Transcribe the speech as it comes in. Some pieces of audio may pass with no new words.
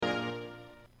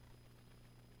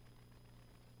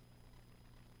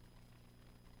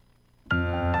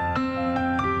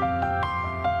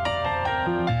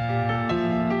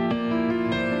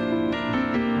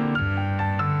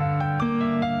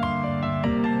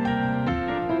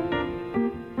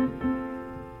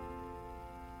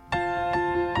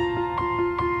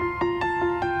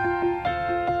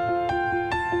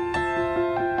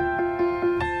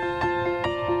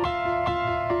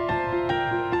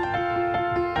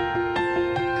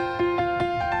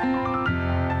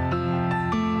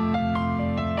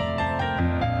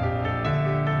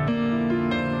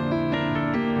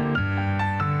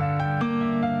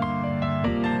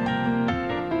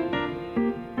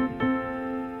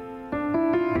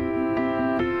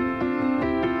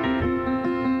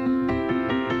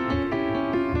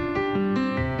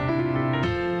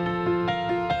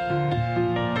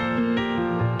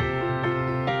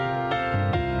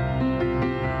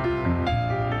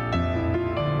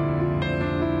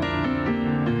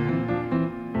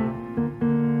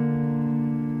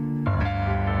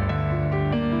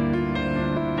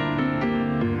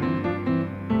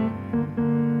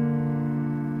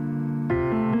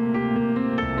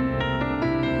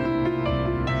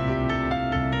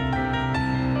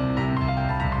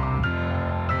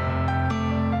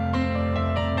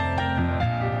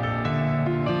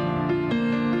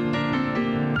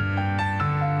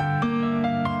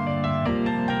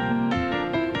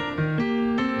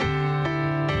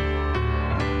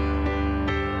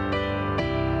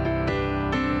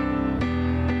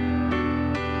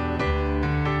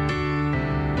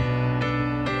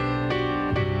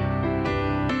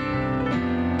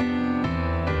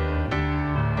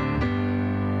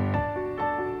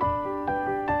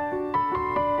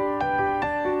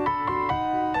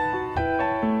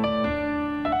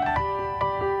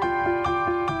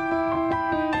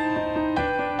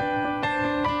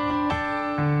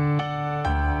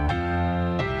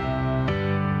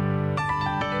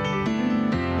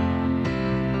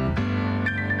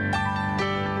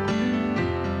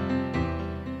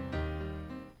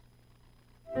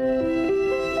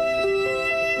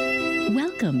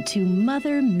Welcome to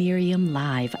Mother Miriam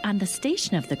Live on the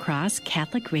Station of the Cross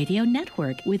Catholic Radio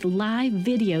Network with live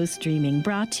video streaming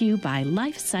brought to you by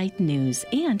LifeSite News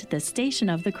and the Station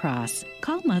of the Cross.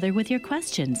 Call Mother with your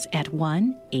questions at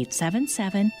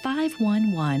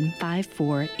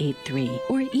 1-877-511-5483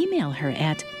 or email her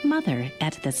at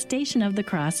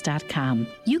mother@thestationofthecross.com.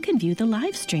 You can view the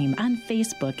live stream on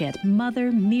Facebook at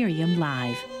Mother Miriam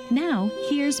Live. Now,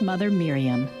 here's Mother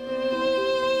Miriam.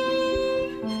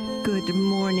 Good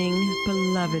morning,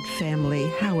 beloved family.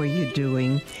 How are you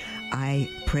doing? I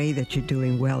pray that you're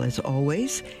doing well as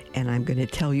always, and I'm going to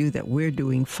tell you that we're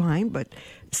doing fine, but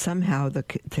somehow the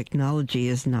technology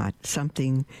is not.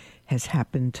 Something has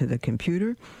happened to the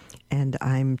computer, and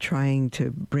I'm trying to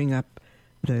bring up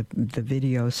the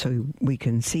video so we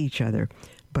can see each other,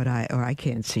 but I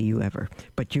can't see you ever,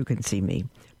 but you can see me.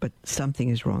 But something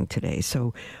is wrong today,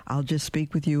 so I'll just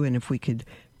speak with you, and if we could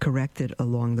correct it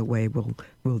along the way, we'll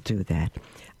do that.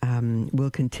 We'll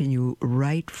continue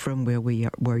right from where we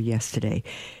were yesterday.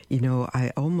 You know, I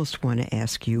almost want to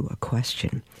ask you a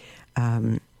question.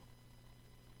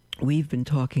 We've been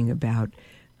talking about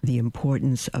the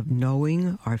importance of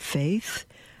knowing our faith.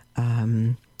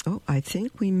 I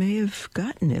think we may have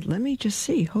gotten it. Let me just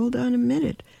see. Hold on a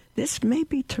minute. This may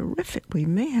be terrific. We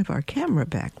may have our camera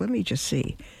back. Let me just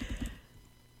see.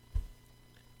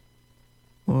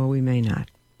 Or we may not.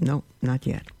 No, not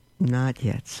yet. Not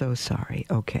yet. So sorry.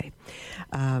 Okay.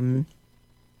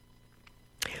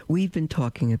 We've been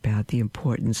talking about the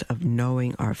importance of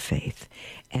knowing our faith.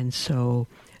 And so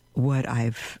what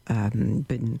I've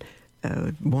been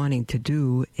wanting to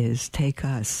do is take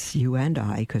us, you and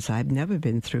I, because I've never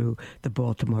been through the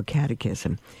Baltimore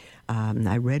Catechism.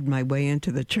 I read my way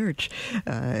into the church,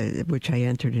 which I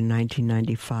entered in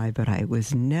 1995, but I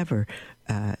was never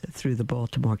through the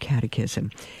Baltimore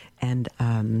Catechism. And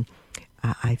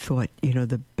I thought, you know,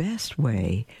 the best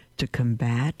way to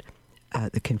combat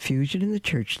the confusion in the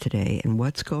church today and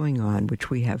what's going on, which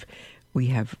we have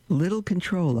little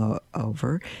control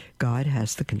over. God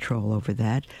has the control over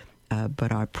that.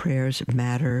 But our prayers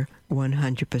matter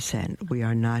 100%. We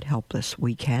are not helpless.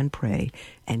 We can pray,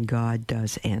 and God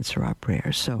does answer our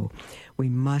prayers. So we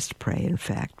must pray, in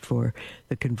fact, for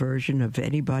the conversion of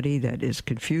anybody that is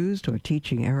confused or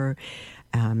teaching error,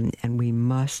 and we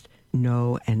must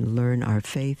know and learn our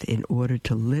faith in order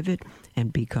to live it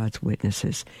and be God's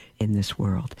witnesses in this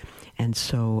world. And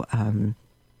so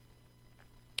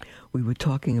we were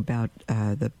talking about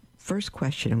the first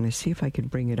question. I'm going to see if I can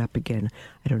bring it up again.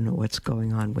 I don't know what's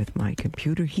going on with my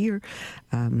computer here.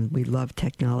 We love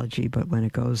technology, but when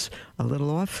it goes a little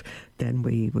off, then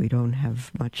we don't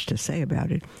have much to say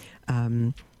about it.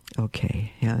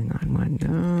 Okay, hang on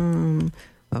one.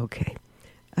 Okay.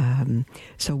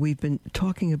 So we've been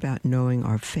talking about knowing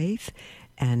our faith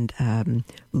and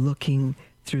looking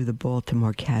through the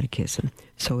Baltimore Catechism.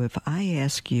 So if I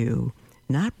ask you,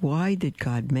 not why did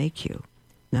God make you,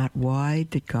 not why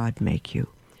did God make you,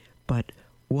 but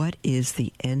what is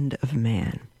the end of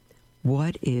man?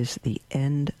 What is the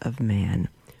end of man?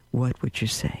 What would you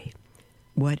say?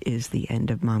 What is the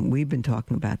end of man? We've been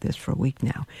talking about this for a week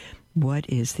now. What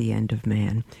is the end of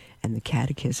man? And the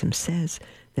Catechism says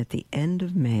that the end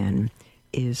of man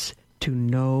is to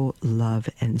know, love,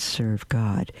 and serve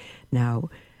God. Now,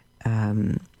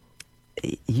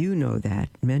 you know that,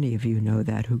 many of you know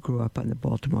that, who grew up on the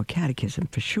Baltimore Catechism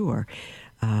for sure.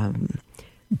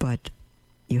 But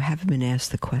you haven't been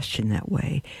asked the question that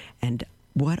way. And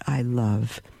what I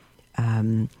love,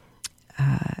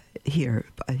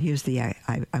 here's the,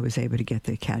 I was able to get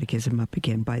the Catechism up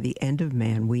again. By the end of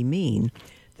man, we mean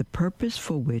the purpose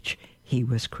for which he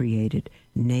was created,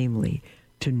 namely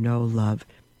to know, love,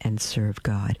 and serve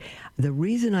God. The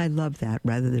reason I love that,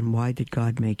 rather than why did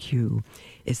God make you,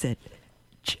 is that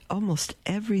almost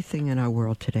everything in our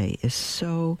world today is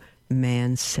so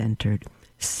man-centered,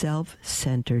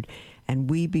 self-centered, and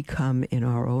we become, in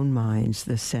our own minds,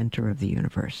 the center of the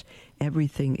universe.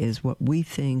 Everything is what we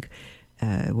think,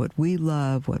 what we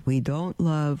love, what we don't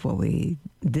love, what we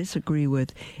disagree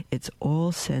with. It's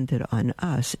all centered on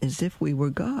us, as if we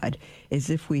were God, as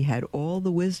if we had all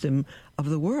the wisdom of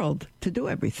the world to do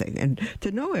everything and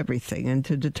to know everything and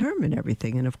to determine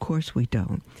everything. And of course we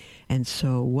don't. And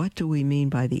so what do we mean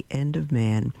by the end of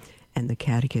man? And the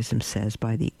Catechism says,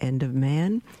 by the end of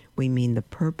man, we mean the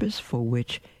purpose for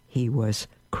which he was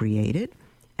created.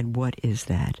 And what is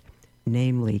that?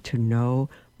 Namely, to know,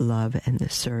 love, and to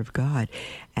serve God.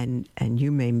 And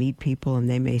you may meet people and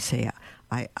they may say,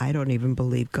 I don't even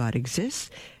believe God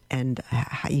exists, and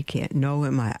you can't know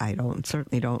him. I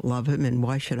certainly don't love him, and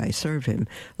why should I serve him?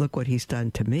 Look what he's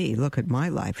done to me. Look at my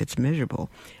life. It's miserable.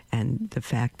 And the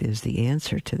fact is, the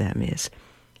answer to them is,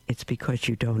 It's because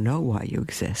you don't know why you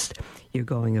exist. You're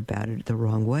going about it the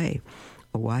wrong way.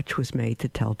 A watch was made to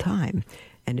tell time.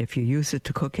 And if you use it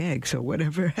to cook eggs or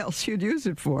whatever else you'd use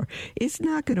it for, it's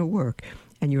not going to work.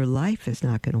 And your life is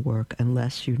not going to work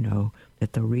unless you know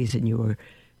that the reason you were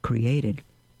created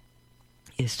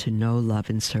is to know, love,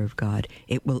 and serve God.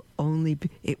 It will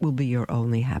be your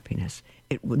only happiness.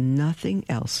 Nothing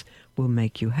else will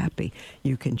make you happy.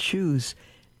 You can choose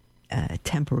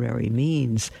temporary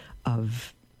means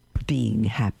of being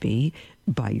happy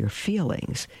by your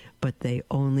feelings, but they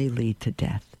only lead to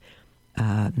death.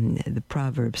 The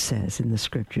proverb says in the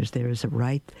scriptures, there's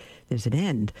an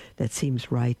end that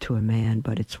seems right to a man,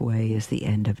 but its way is the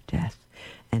end of death.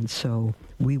 And so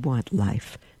we want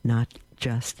life, not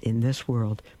just in this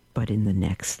world, but in the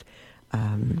next.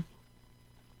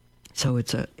 So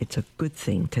it's a good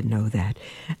thing to know that.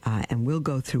 And we'll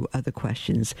go through other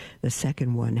questions. The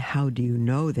second one, how do you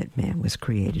know that man was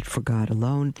created for God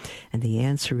alone? And the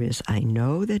answer is, I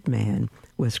know that man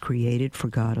was created for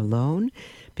God alone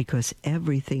because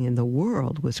everything in the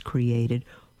world was created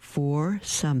for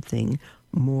something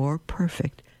more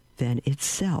perfect than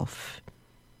itself.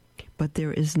 But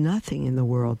there is nothing in the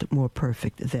world more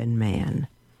perfect than man.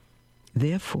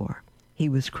 Therefore, he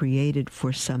was created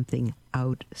for something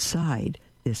outside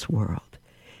this world.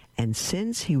 And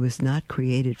since he was not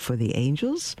created for the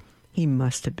angels, he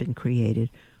must have been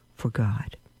created for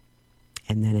God.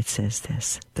 And then it says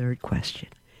this, third question.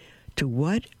 In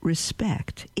what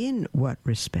respect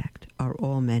are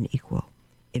all men equal?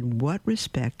 In what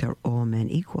respect are all men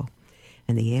equal?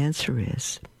 And the answer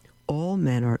is, all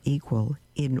men are equal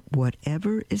in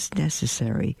whatever is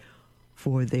necessary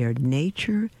for their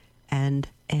nature and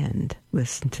end.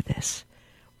 Listen to this.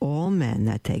 All men,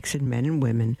 that takes in men and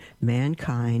women,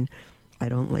 mankind, I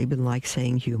don't even like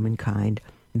saying humankind,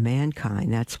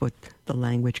 mankind, that's what the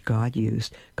language God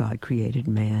used. God created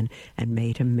man and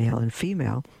made him male and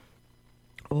female.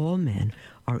 All men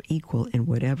are equal in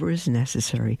whatever is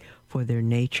necessary for their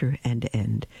nature and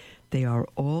end. They are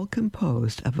all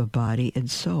composed of a body and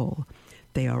soul.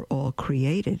 They are all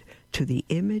created to the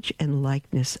image and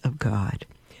likeness of God.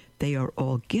 They are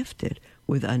all gifted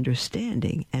with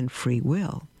understanding and free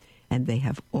will, and they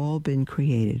have all been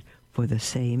created for the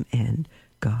same end,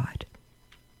 God.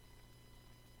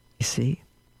 You see?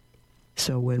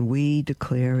 So when we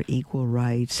declare equal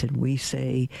rights and we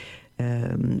say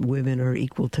women are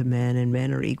equal to men and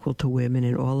men are equal to women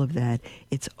and all of that,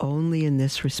 it's only in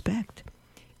this respect.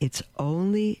 It's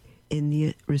only in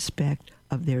the respect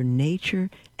of their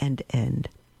nature and end.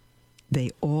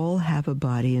 They all have a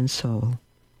body and soul.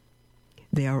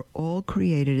 They are all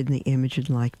created in the image and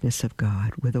likeness of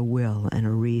God with a will and a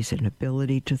reason,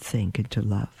 ability to think and to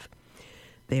love.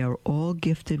 They are all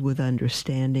gifted with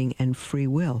understanding and free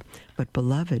will. But,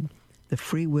 beloved, the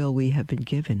free will we have been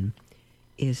given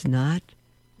is not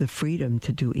the freedom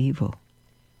to do evil.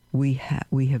 We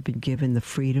have been given the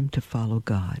freedom to follow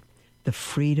God, the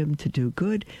freedom to do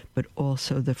good, but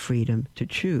also the freedom to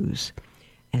choose.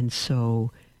 And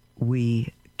so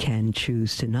we can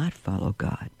choose to not follow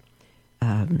God.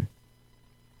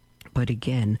 But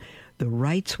again, the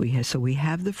rights we have, so we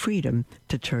have the freedom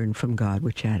to turn from God,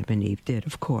 which Adam and Eve did,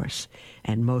 of course,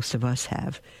 and most of us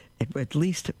have, at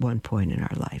least at one point in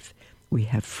our life. We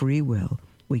have free will.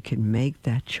 We can make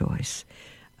that choice.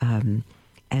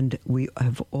 And we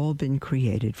have all been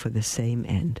created for the same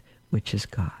end, which is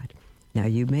God. Now,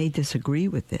 you may disagree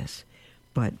with this,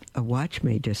 but a watch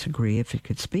may disagree, if it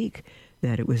could speak,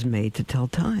 that it was made to tell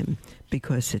time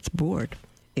because it's bored.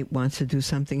 It wants to do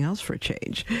something else for a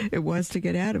change. It wants to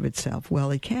get out of itself.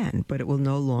 Well, it can, but it will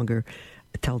no longer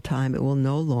tell time. It will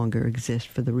no longer exist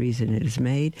for the reason it is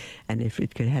made. And if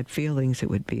it could have feelings, it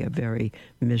would be a very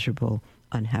miserable,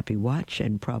 unhappy watch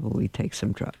and probably take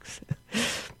some drugs.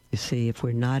 You see, if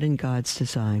we're not in God's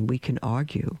design, we can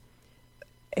argue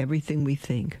everything we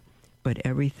think, but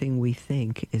everything we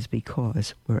think is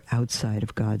because we're outside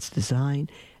of God's design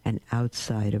and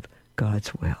outside of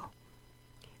God's will.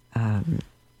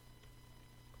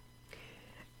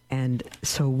 And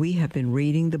so we have been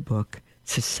reading the book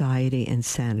Society and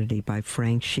Sanity by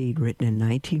Frank Sheed, written in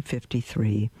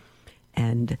 1953,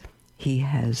 and he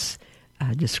has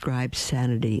described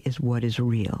sanity as what is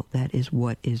real. That is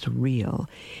what is real.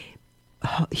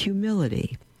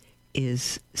 Humility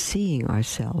is seeing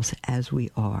ourselves as we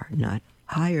are, not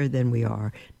higher than we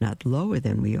are, not lower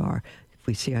than we are. If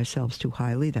we see ourselves too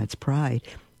highly, that's pride.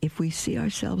 If we see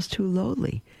ourselves too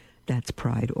lowly, that's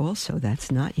pride also.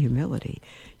 That's not humility.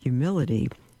 Humility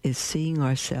is seeing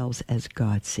ourselves as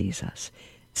God sees us,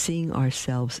 seeing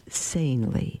ourselves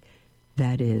sanely,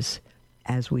 that is,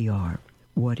 as we are,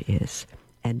 what is.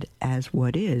 And as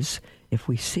what is, if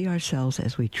we see ourselves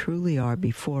as we truly are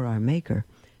before our Maker,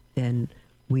 then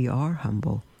we are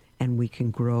humble and we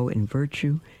can grow in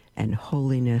virtue and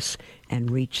holiness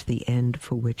and reach the end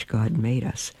for which God made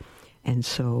us. And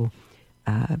so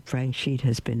Frank Sheet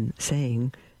has been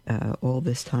saying all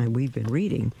this time we've been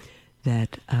reading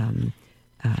that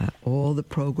all the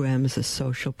programs, the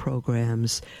social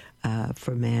programs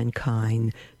for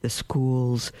mankind, the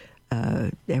schools,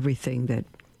 everything that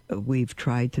we've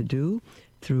tried to do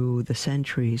through the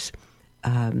centuries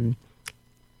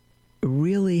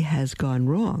really has gone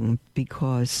wrong,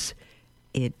 because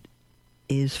it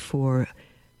is for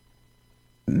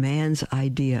man's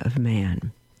idea of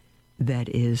man that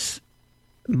is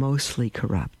mostly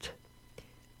corrupt.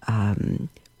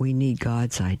 We need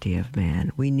God's idea of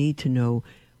man. We need to know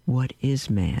what is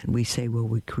man. We say, well,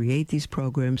 we create these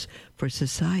programs for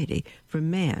society, for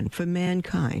man, for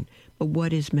mankind. But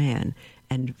what is man?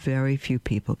 And very few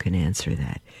people can answer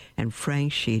that. And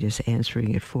Frank Sheet is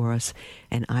answering it for us.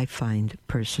 And I find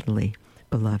personally,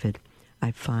 beloved,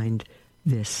 I find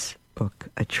this book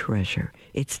a treasure.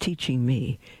 It's teaching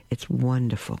me. It's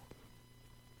wonderful.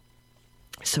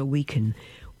 So we can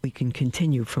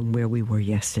continue from where we were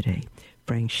yesterday.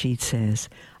 Frank Sheet says,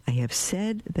 I have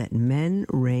said that men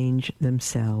range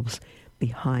themselves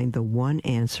behind the one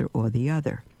answer or the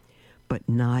other, but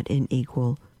not in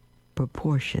equal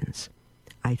proportions.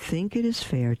 I think it is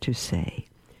fair to say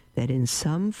that in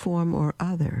some form or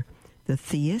other, the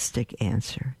theistic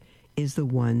answer is the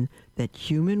one that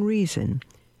human reason,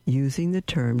 using the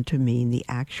term to mean the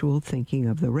actual thinking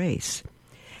of the race,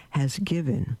 has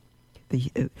given.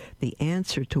 The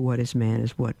answer to what is man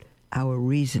is what our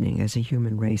reasoning as a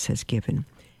human race has given.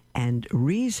 And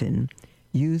reason,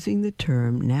 using the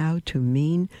term now to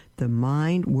mean the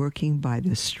mind working by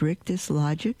the strictest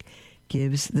logic,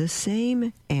 gives the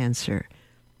same answer.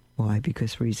 Why?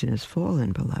 Because reason has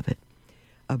fallen, beloved.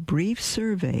 A brief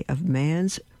survey of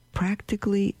man's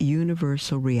practically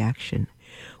universal reaction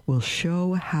will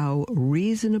show how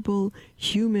reasonable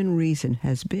human reason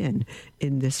has been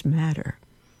in this matter.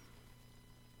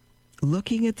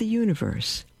 Looking at the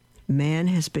universe, man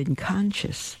has been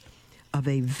conscious of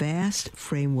a vast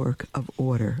framework of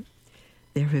order.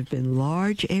 There have been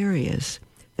large areas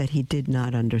that he did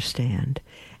not understand,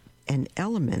 and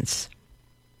elements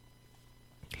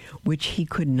which he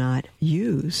could not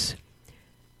use.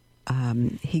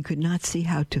 He could not see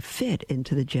how to fit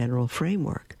into the general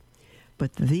framework.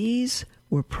 But these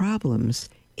were problems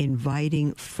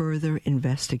inviting further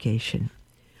investigation,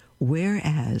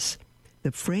 whereas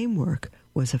the framework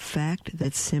was a fact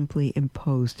that simply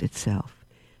imposed itself,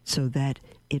 so that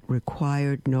it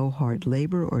required no hard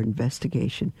labor or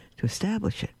investigation to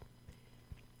establish it.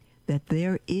 That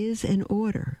there is an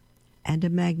order, and a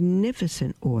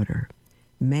magnificent order,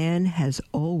 man has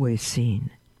always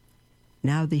seen.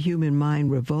 Now the human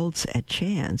mind revolts at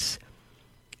chance.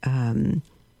 The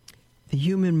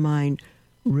human mind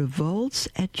revolts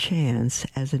at chance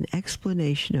as an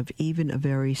explanation of even a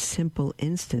very simple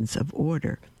instance of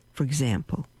order. For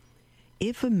example,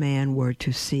 if a man were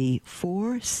to see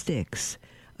 4 sticks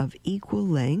of equal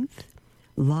length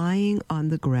lying on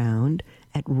the ground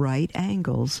at right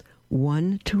angles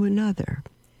one to another,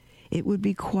 it would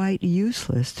be quite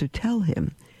useless to tell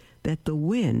him that the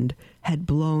wind had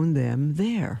blown them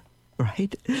there,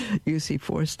 right? You see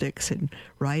 4 sticks in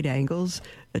right angles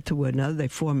to one another. They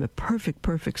form a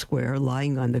perfect square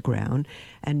lying on the ground,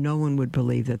 and no one would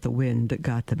believe that the wind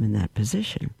got them in that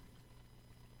position.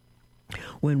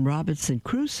 When Robinson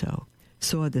Crusoe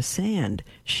saw the sand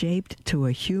shaped to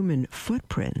a human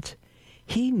footprint,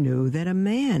 he knew that a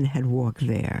man had walked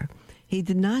there. He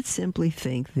did not simply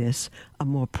think this a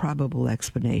more probable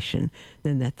explanation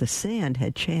than that the sand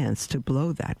had chanced to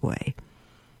blow that way.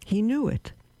 He knew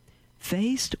it.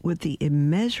 Faced with the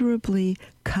immeasurably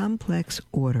complex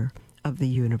order of the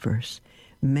universe,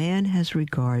 man has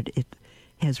regarded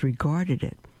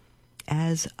it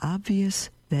as obvious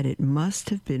that it must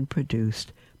have been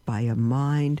produced by a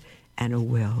mind and a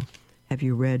will. Have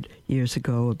you read years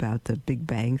ago about the Big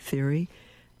Bang Theory?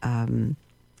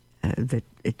 That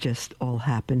it just all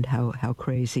happened. How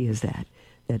crazy is that?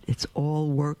 That it's all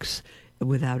works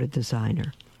without a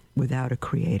designer, without a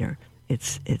creator.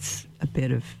 It's a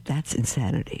bit of, that's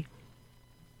insanity.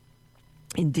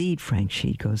 Indeed, Frank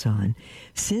Sheet goes on,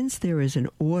 since there is an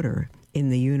order in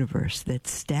the universe that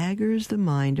staggers the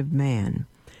mind of man,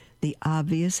 the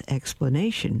obvious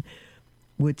explanation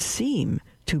would seem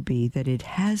to be that it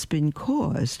has been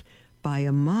caused by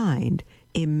a mind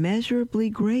immeasurably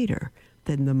greater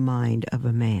than the mind of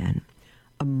a man,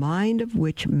 a mind of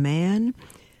which man,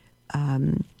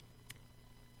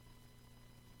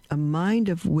 a mind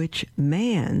of which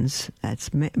man's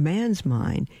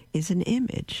mind, is an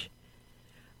image,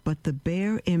 but the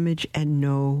bare image and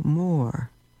no more.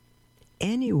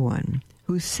 Anyone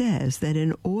who says that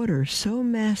an order so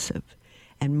massive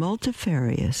and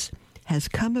multifarious has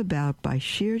come about by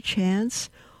sheer chance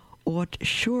ought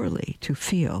surely to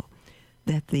feel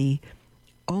that the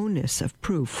onus of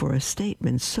proof for a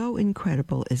statement so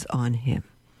incredible is on him.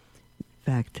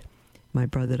 In fact, my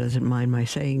brother doesn't mind my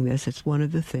saying this. It's one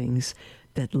of the things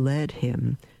that led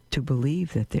him to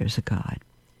believe that there's a God.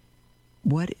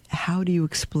 How do you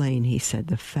explain, he said,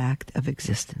 the fact of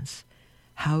existence?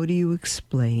 How do you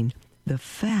explain the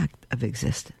fact of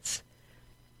existence?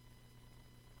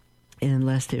 And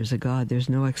unless there's a God, there's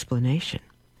no explanation.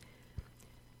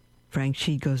 Frank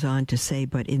Sheed goes on to say,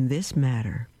 but in this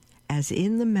matter, as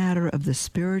in the matter of the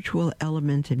spiritual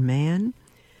element in man,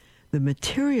 the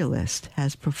materialist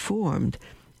has performed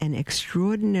an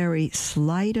extraordinary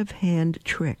sleight-of-hand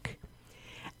trick,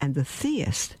 and the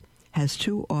theist has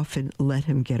too often let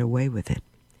him get away with it.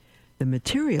 The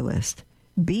materialist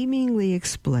beamingly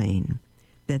explained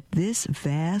that this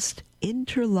vast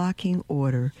interlocking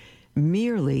order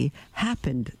merely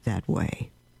happened that way,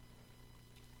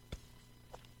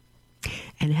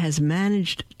 and has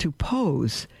managed to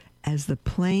pose as the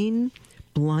plain,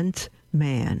 blunt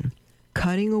man,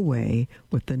 cutting away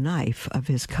with the knife of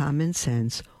his common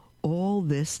sense all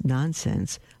this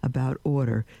nonsense about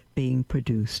order being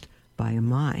produced by a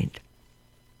mind.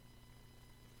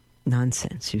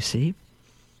 Nonsense, you see.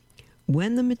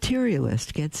 When the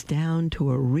materialist gets down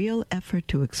to a real effort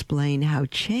to explain how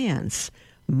chance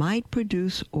might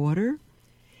produce order,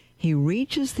 he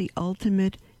reaches the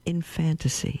ultimate in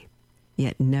fantasy,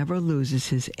 yet never loses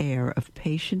his air of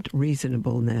patient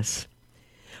reasonableness.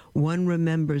 One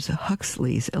remembers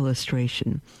Huxley's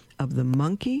illustration of the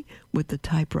monkey with the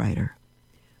typewriter.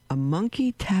 A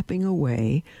monkey tapping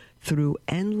away through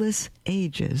endless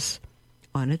ages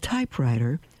on a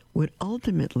typewriter would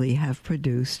ultimately have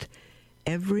produced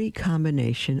every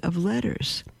combination of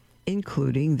letters,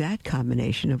 including that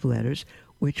combination of letters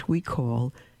which we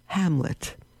call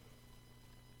Hamlet.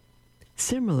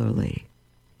 Similarly,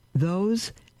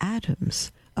 those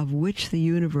atoms of which the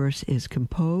universe is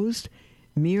composed,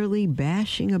 merely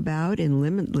bashing about in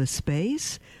limitless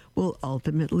space, will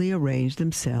ultimately arrange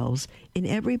themselves in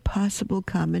every possible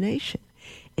combination,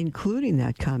 including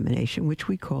that combination which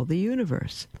we call the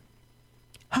universe.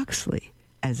 Huxley,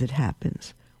 as it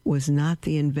happens, was not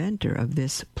the inventor of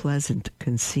this pleasant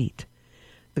conceit.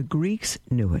 The Greeks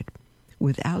knew it,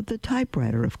 without the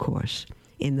typewriter, of course,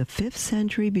 in the 5th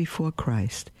century before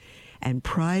Christ, and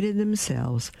prided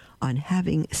themselves on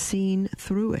having seen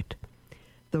through it.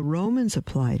 The Romans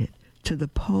applied it to the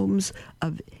poems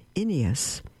of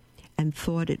Ennius and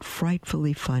thought it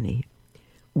frightfully funny,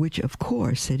 which of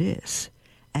course it is,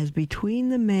 as between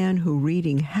the man who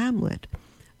reading Hamlet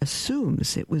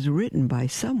assumes it was written by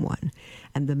someone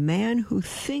and the man who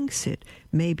thinks it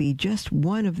may be just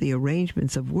one of the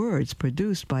arrangements of words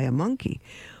produced by a monkey,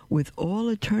 with all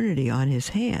eternity on his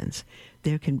hands,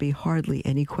 there can be hardly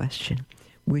any question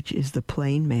which is the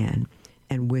plain man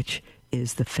and which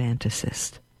is the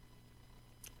fantasist.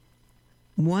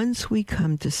 Once we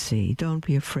come to see, don't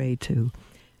be afraid to,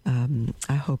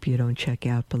 I hope you don't check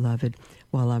out, beloved,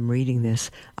 while I'm reading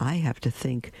this. I have to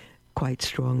think quite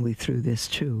strongly through this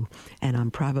too, and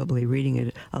I'm probably reading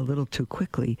it a little too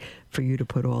quickly for you to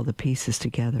put all the pieces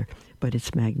together, but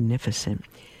it's magnificent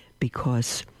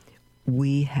because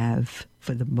we have,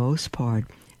 for the most part,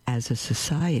 as a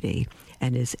society,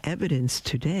 and is evidenced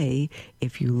today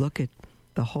if you look at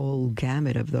the whole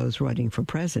gamut of those running for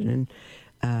president,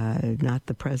 not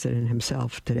the president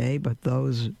himself today, but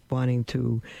those wanting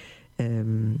to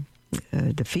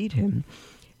defeat him,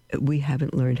 we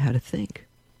haven't learned how to think.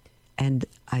 And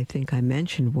I think I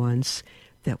mentioned once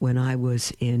that when I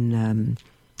was in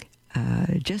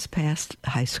just past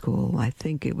high school, I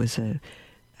think it was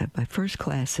my first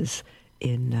classes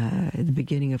in the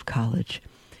beginning of college,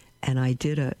 and I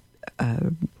did a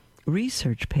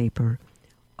research paper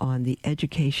on the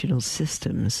educational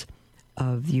systems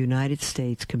of the United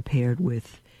States compared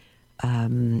with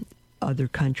other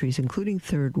countries, including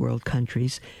third world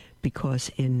countries,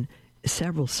 because in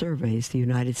several surveys, the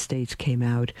United States came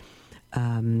out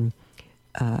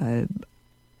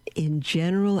in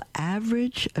general,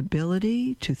 average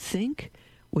ability to think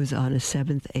was on a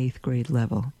 7th, 8th grade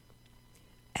level.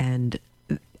 And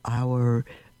our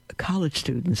college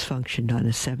students functioned on a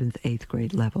 7th, 8th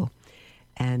grade level.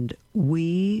 And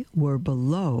we were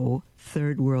below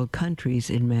third world countries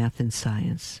in math and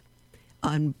science.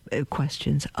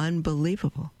 Questions,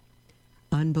 unbelievable.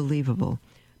 Unbelievable.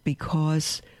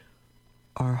 Because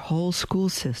our whole school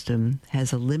system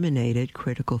has eliminated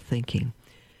critical thinking.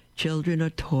 Children are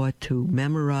taught to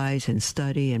memorize and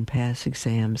study and pass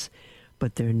exams,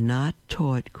 but they're not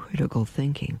taught critical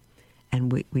thinking.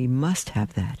 And we must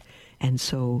have that. And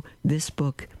so this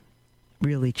book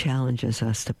really challenges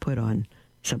us to put on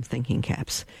some thinking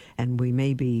caps. And we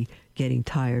may be getting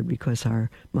tired because our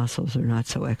muscles are not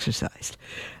so exercised.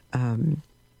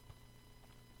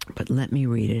 But let me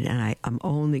read it, and I'm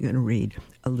only going to read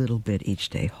a little bit each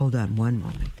day. Hold on one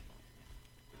moment.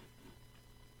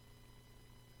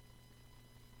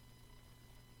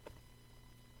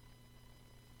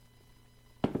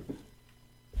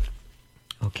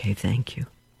 Okay, thank you.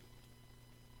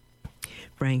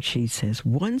 Frank Sheets says,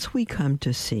 once we come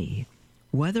to see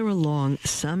whether along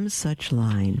some such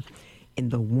line in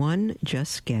the one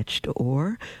just sketched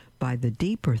or by the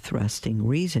deeper thrusting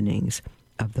reasonings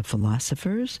of the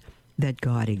philosophers that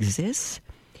God exists,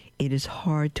 it is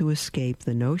hard to escape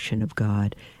the notion of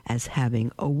God as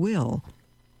having a will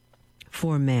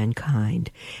for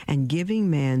mankind and giving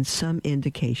man some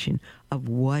indication of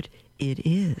what it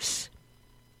is.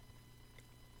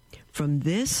 From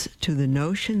this to the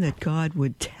notion that God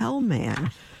would tell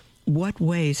man what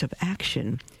ways of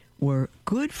action were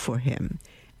good for him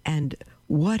and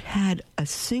what had a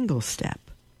single step.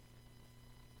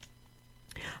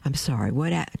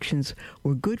 What actions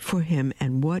were good for him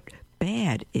and what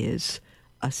bad is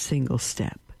a single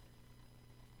step.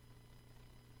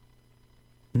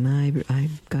 I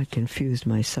got confused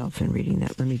myself in reading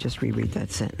that. Let me just reread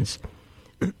that sentence.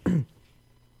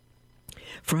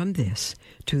 From this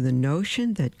to the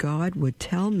notion that God would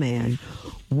tell man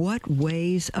what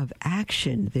ways of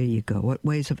action, there you go, what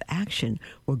ways of action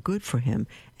were good for him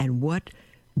and what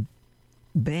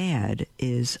bad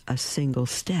is a single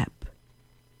step.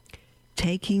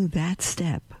 Taking that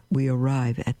step, we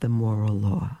arrive at the moral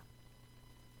law.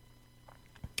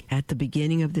 At the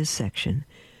beginning of this section,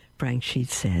 Frank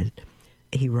Sheets said,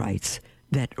 he writes,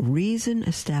 that reason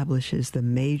establishes the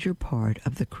major part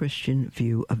of the Christian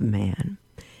view of man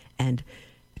and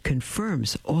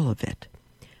confirms all of it.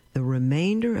 The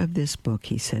remainder of this book,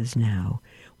 he says now,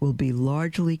 will be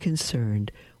largely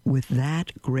concerned with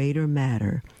that greater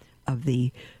matter of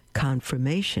the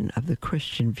confirmation of the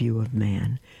Christian view of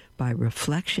man by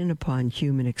reflection upon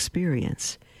human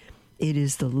experience. It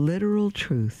is the literal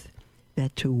truth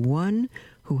that to one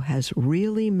who has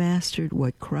really mastered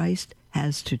what Christ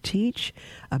has to teach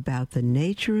about the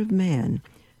nature of man,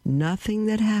 nothing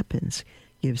that happens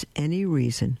gives any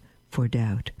reason for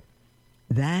doubt.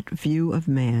 That view of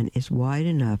man is wide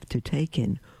enough to take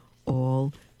in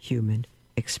all human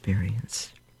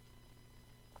experience.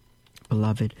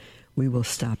 Beloved, we will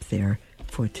stop there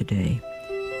for today.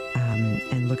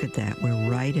 And look at that. We're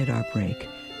right at our break.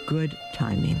 Good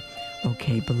timing.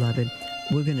 Okay, beloved,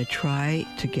 we're going to try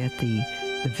to get the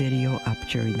video up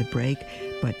during the break,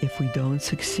 but if we don't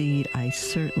succeed, I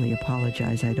certainly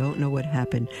apologize. I don't know what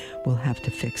happened. We'll have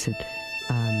to fix it.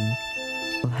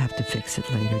 We'll have to fix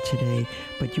it later today,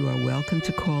 but you are welcome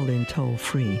to call in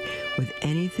toll-free with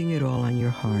anything at all on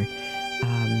your heart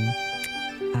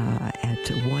at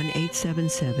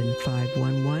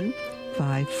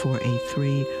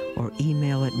 1-877-511-5483 or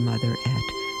email at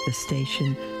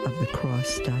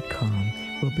mother@thestationofthecross.com.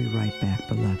 We'll be right back,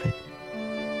 beloved.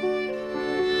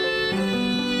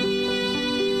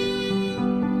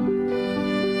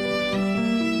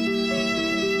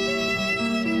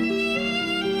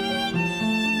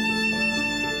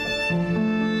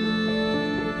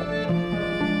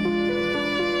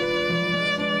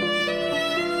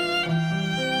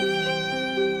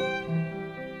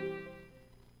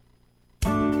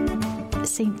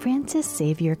 St. Francis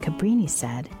Xavier Cabrini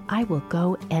said, "I will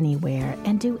go anywhere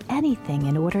and do anything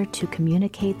in order to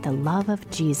communicate the love of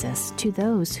Jesus to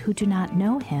those who do not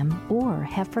know him or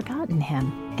have forgotten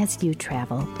him. As you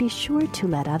travel, be sure to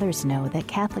let others know that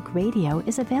Catholic Radio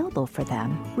is available for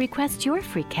them. Request your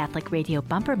free Catholic Radio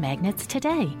bumper magnets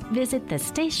today. Visit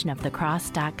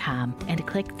thestationofthecross.com and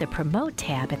click the Promote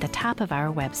tab at the top of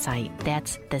our website.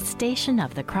 That's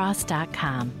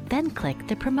thestationofthecross.com. Then click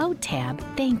the Promote tab.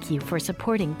 Thank you for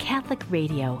supporting Catholic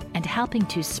Radio and helping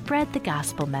to spread the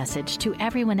gospel message to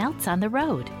everyone else on the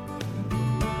road.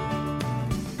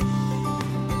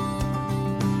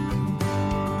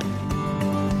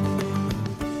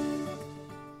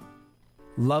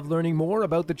 Love learning more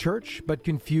about the Church, but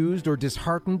confused or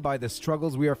disheartened by the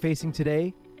struggles we are facing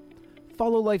today?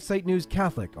 Follow LifeSite News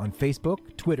Catholic on Facebook,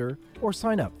 Twitter, or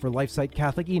sign up for LifeSite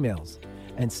Catholic emails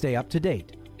and stay up to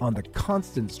date on the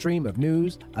constant stream of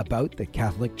news about the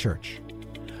Catholic Church.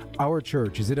 Our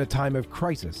Church is in a time of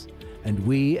crisis, and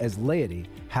we as laity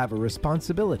have a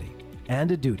responsibility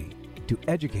and a duty to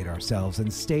educate ourselves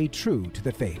and stay true to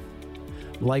the faith.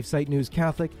 LifeSite News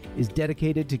Catholic is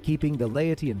dedicated to keeping the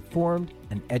laity informed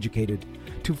and educated.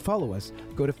 To follow us,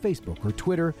 go to Facebook or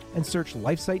Twitter and search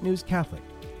LifeSite News Catholic.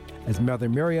 As Mother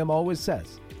Miriam always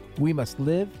says, we must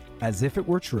live as if it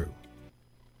were true.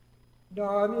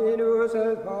 Dominus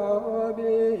et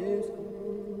vobis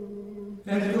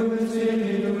et cum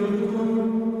Spiritu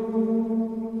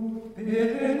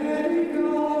benedictus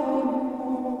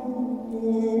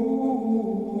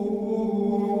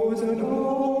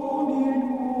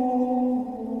Domino.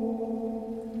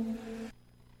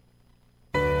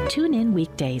 Tune in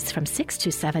weekdays from 6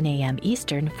 to 7 a.m.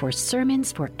 Eastern for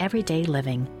Sermons for Everyday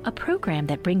Living, a program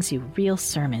that brings you real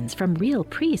sermons from real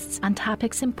priests on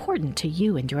topics important to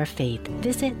you and your faith.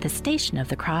 Visit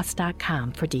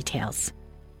thestationofthecross.com for details.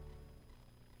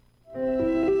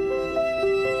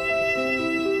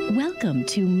 Welcome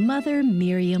to Mother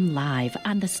Miriam Live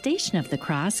on the Station of the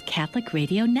Cross Catholic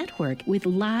Radio Network with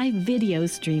live video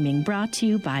streaming brought to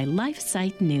you by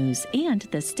LifeSite News and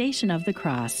the Station of the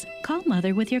Cross. Call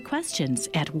Mother with your questions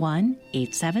at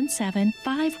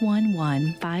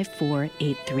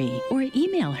 1-877-511-5483 or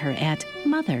email her at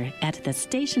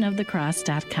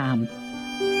mother@thestationofthecross.com.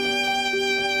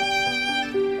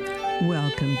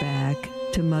 Welcome back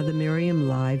to Mother Miriam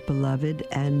Live, beloved,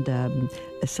 and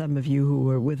some of you who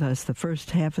were with us the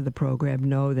first half of the program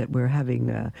know that we're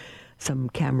having some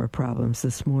camera problems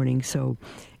this morning, so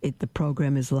the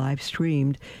program is live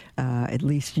streamed. At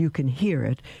least you can hear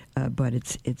it, but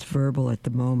it's verbal at the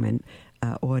moment,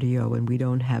 audio, and we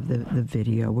don't have the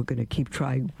video. We're going to keep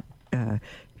trying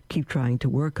to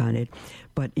work on it,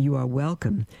 but you are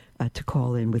welcome to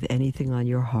call in with anything on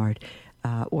your heart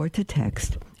or to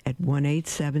text at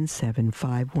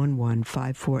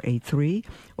 1-877-511-5483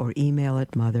 or email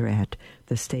at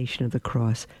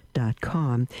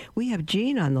mother@thestationofthecross.com. We have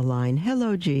Jean on the line.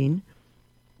 Hello, Jean.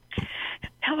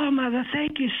 Hello, Mother.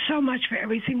 Thank you so much for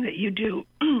everything that you do.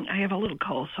 I have a little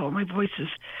cold, so my voice is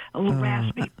a little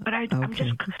raspy. But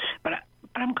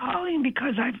I'm calling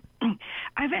because I've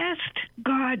asked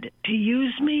God to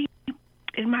use me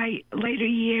in my later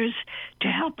years to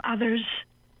help others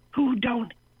who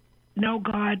don't know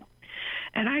God,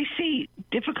 and I see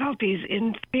difficulties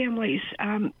in families,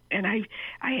 and I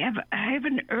have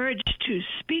an urge to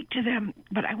speak to them,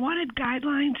 but I wanted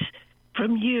guidelines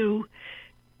from you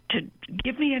to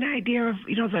give me an idea of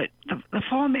the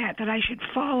format that I should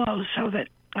follow so that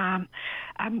I'm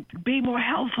being more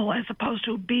helpful as opposed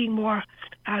to being more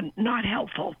not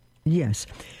helpful. Yes.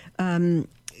 Can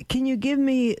you give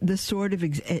me the sort of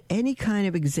any kind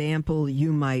of example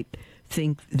you might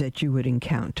think that you would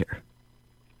encounter?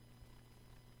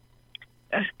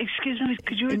 Excuse me,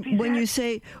 could you repeat when that? you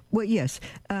say, well, yes,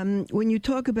 when you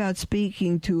talk about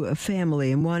speaking to a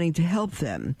family and wanting to help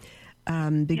them,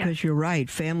 because yes, you're right,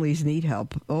 families need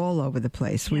help all over the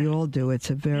place. Yes. We all do. It's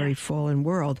a very fallen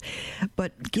world.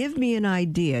 But give me an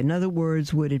idea. In other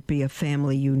words, would it be a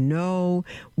family you know?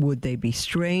 Would they be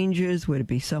strangers? Would it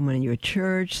be someone in your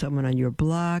church, someone on your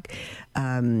block?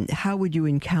 How would you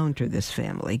encounter this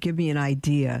family? Give me an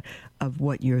idea of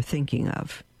what you're thinking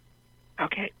of.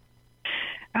 Okay.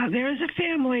 There is a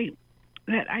family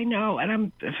that I know,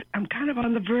 and I'm kind of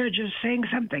on the verge of saying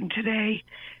something today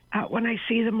when I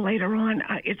see them later on.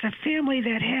 It's a family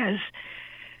that has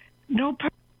no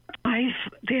purpose in life.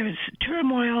 There's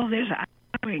turmoil, there's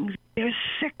offerings, there's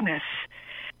sickness,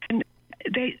 and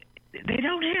they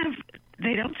don't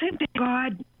seem to have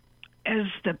God as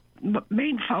the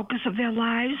main focus of their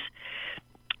lives.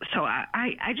 So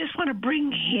I just want to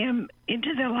bring him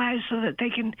into their lives so that they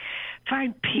can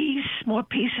find peace, more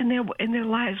peace in their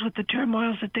lives with the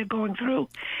turmoils that they're going through.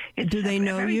 Do they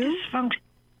know you?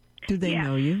 Do they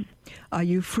know you? Are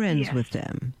you friends with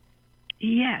them?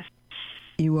 Yes.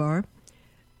 You are?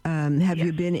 Have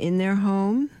you been in their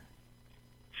home?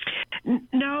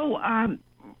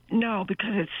 No,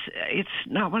 because it's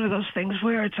not one of those things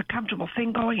where it's a comfortable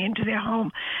thing going into their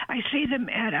home. I see them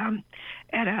at a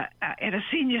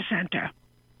senior center.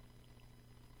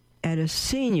 At a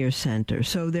senior center.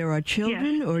 So there are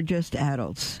children or just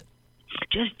adults?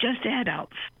 Just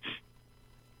adults.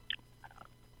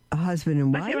 A husband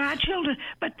and wife? But there are children.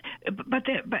 But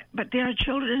there are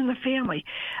children in the family.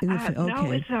 Okay.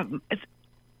 No, it's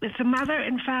a mother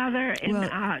and father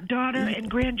and daughter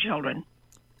and grandchildren.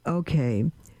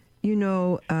 Okay. You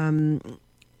know,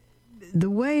 the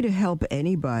way to help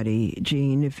anybody,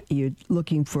 Jean, if you're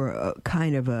looking for a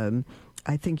kind of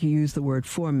I think you use the word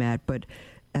format, but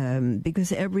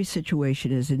because every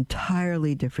situation is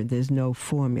entirely different, there's no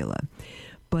formula.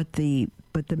 But the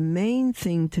main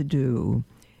thing to do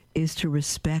is to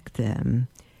respect them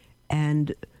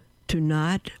and to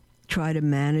not try to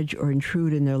manage or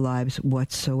intrude in their lives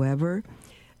whatsoever,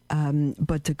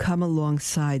 but to come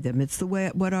alongside them. It's the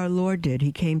way what our Lord did.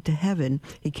 He came to heaven.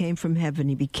 He came from heaven.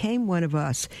 He became one of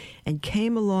us and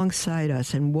came alongside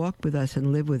us and walked with us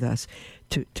and lived with us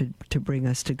to bring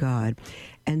us to God.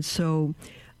 And so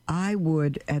I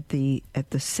would, at the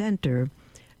center,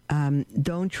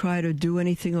 don't try to do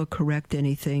anything or correct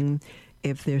anything.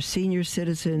 If they're senior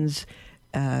citizens,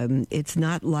 it's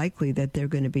not likely that they're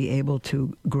going to be able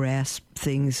to grasp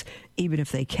things, even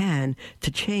if they can,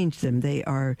 to change them.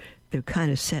 They're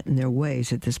kind of set in their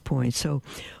ways at this point. So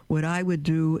what I would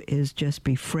do is just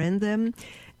befriend them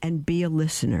and be a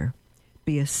listener.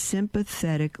 Be a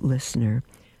sympathetic listener.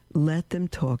 Let them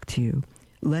talk to you.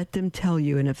 Let them tell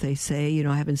you. And if they say,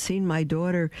 I haven't seen my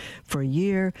daughter for a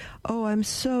year. Oh, I'm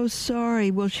so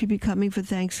sorry. Will she be coming for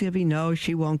Thanksgiving? No,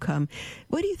 she won't come.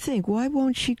 What do you think? Why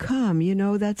won't she come?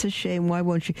 That's a shame. Why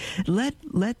won't she?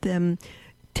 Let them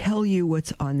tell you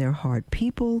what's on their heart.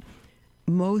 People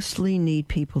mostly need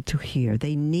people to hear.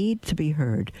 They need to be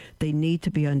heard. They need to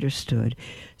be understood.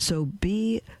 So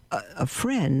be a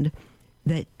friend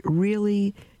that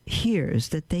really hears,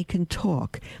 that they can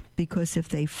talk. Because if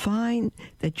they find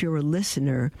that you're a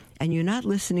listener and you're not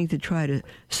listening to try to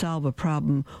solve a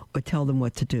problem or tell them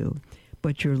what to do,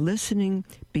 but you're listening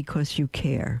because you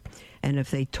care. And if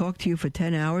they talk to you for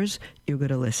 10 hours, you're going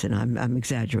to listen. I'm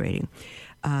exaggerating.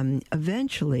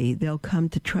 Eventually, they'll come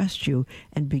to trust you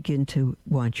and begin to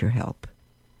want your help.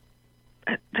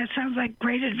 That sounds like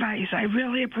great advice. I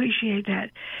really appreciate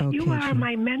that. Okay, you are Jean.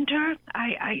 my mentor.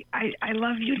 I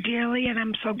love you dearly, and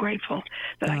I'm so grateful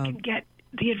that I can get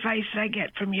the advice that I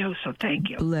get from you. So thank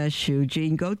you. Bless you,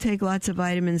 Jean. Go take lots of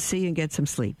vitamin C and get some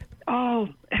sleep. Oh,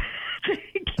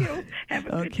 thank you. Have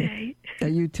a good day.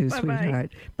 You too, Bye-bye.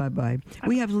 sweetheart. Bye-bye.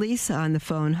 We have Lisa on the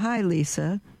phone. Hi,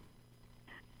 Lisa.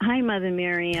 Hi, Mother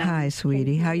Miriam. Hi,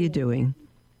 sweetie. How you doing?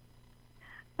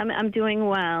 I'm doing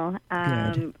well.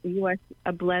 Good. You are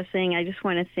a blessing. I just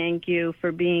want to thank you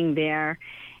for being there,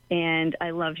 and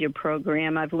I love your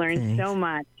program. I've learned so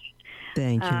much.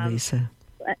 Thank you, Lisa.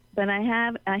 But I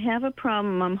have a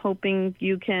problem. I'm hoping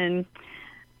you can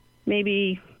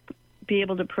maybe be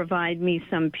able to provide me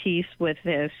some peace with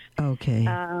this. Okay.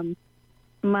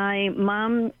 My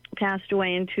mom passed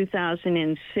away in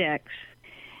 2006,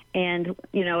 and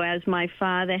as my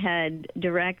father had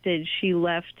directed, she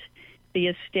left the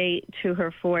estate to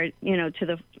her to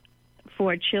the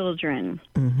 4 children.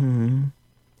 Mm-hmm.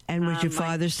 And was your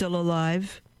father still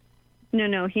alive?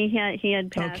 No, he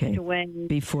had passed away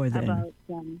before then.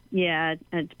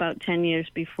 It's about 10 years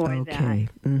before that. Mm-hmm.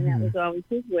 And that was always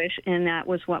his wish, and that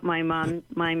was what my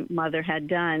mother had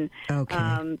done.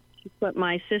 Okay. She put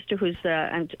my sister, who's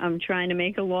I'm trying to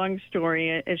make a long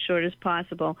story as short as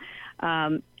possible.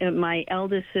 My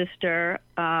eldest sister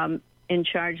in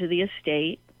charge of the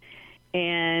estate.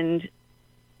 And,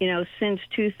 since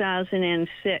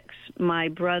 2006, my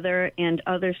brother and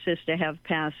other sister have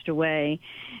passed away.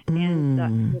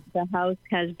 And the house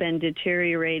has been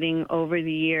deteriorating over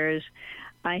the years.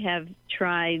 I have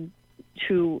tried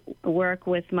to work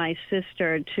with my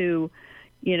sister to,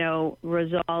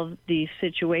 resolve the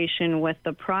situation with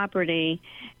the property,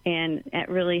 and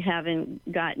really haven't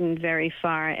gotten very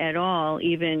far at all,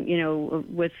 even,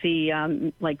 with the,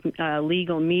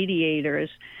 legal mediators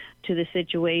to the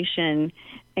situation.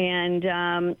 And,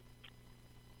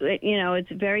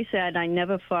 it's very sad. I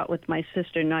never fought with my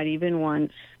sister, not even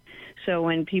once. So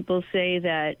when people say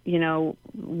that,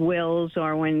 wills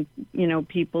or when,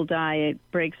 people die, it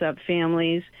breaks up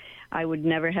families, I would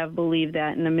never have believed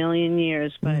that in a million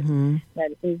years, but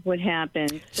that is what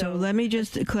happened. So let me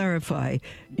just clarify.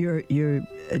 You're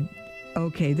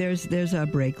okay, there's our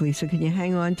break, Lisa. Can you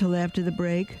hang on till after the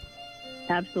break?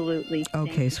 Absolutely.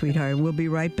 Okay, sweetheart. We'll be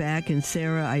right back. And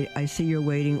Sarah, I see you're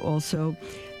waiting also.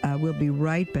 We'll be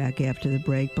right back after the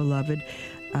break, beloved.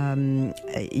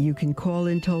 You can call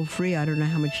in toll free. I don't know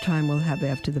how much time we'll have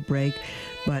after the break,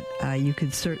 but you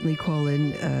can certainly call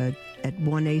in at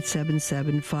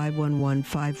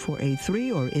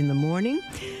 1-877-511-5483 or in the morning,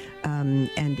 and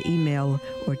email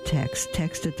or text.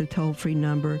 Text at the toll-free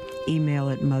number, email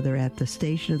at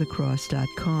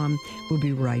mother@thestationofthecross.com. We'll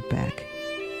be right back.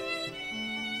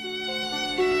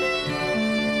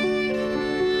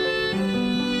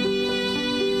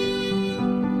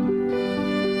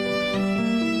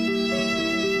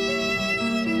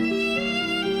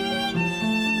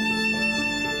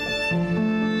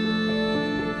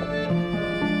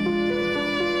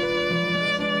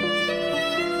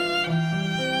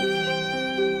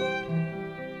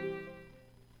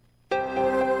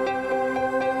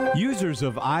 Users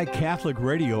of iCatholic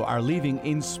Radio are leaving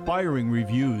inspiring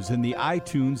reviews in the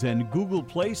iTunes and Google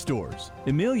Play stores.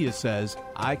 Emilia says,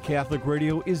 iCatholic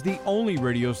Radio is the only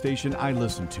radio station I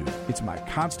listen to. It's my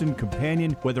constant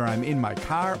companion, whether I'm in my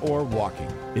car or walking.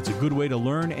 It's a good way to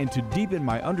learn and to deepen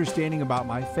my understanding about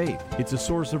my faith. It's a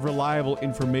source of reliable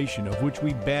information, of which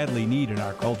we badly need in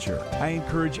our culture. I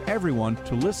encourage everyone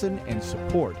to listen and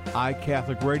support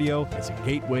iCatholic Radio as a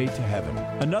gateway to heaven.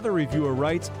 Another reviewer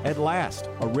writes, at last,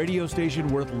 a radio station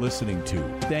worth listening to.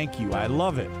 Thank you, I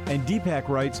love it. And Deepak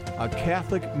writes, a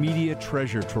Catholic media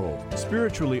treasure trove,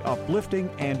 spiritually uplifting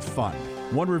and fun.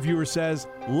 One reviewer says,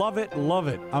 love it, love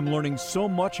it. I'm learning so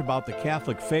much about the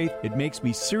Catholic faith, it makes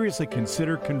me seriously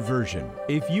consider conversion.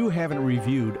 If you haven't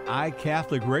reviewed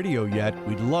iCatholic Radio yet,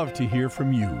 we'd love to hear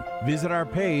from you. Visit our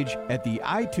page at the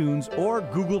iTunes or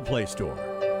Google Play Store.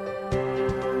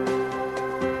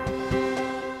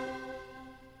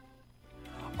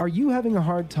 Are you having a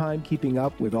hard time keeping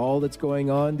up with all that's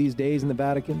going on these days in the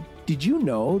Vatican? Did you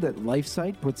know that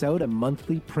LifeSite puts out a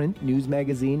monthly print news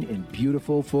magazine in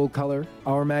beautiful full color?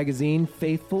 Our magazine,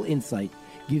 Faithful Insight,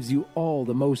 gives you all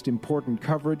the most important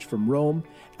coverage from Rome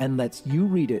and lets you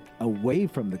read it away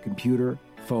from the computer,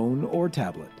 phone, or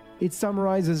tablet. It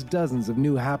summarizes dozens of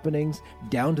new happenings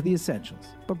down to the essentials,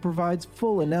 but provides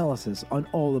full analysis on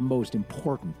all the most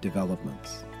important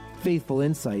developments. Faithful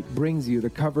Insight brings you the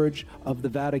coverage of the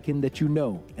Vatican that you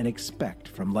know and expect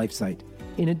from LifeSite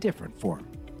in a different form.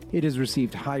 It has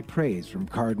received high praise from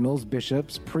cardinals,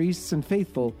 bishops, priests, and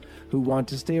faithful who want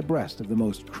to stay abreast of the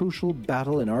most crucial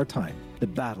battle in our time, the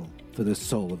battle for the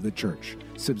soul of the Church.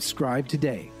 Subscribe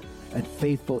today at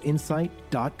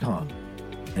faithfulinsight.com,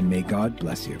 and may God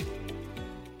bless you.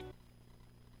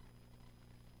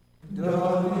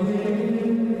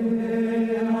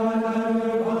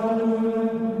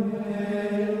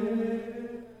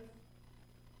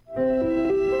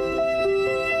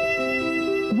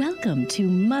 Welcome to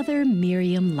Mother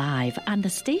Miriam Live on the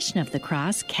Station of the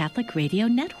Cross Catholic Radio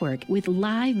Network with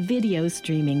live video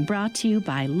streaming brought to you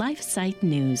by LifeSite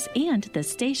News and the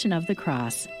Station of the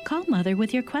Cross. Call Mother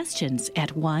with your questions at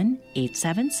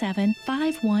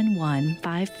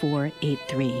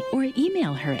 1-877-511-5483 or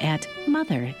email her at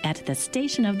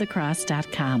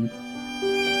mother@thestationofthecross.com.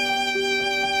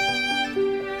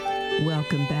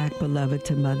 Welcome back, beloved,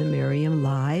 to Mother Miriam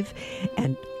Live.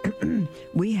 And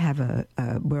we have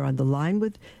we're on the line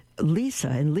with Lisa.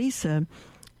 And Lisa,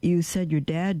 you said your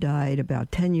dad died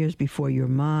about 10 years before your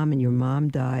mom, and your mom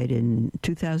died in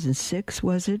 2006,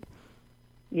 was it?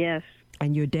 Yes.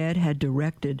 And your dad had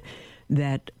directed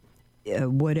that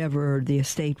whatever the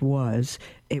estate was,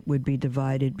 it would be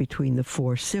divided between the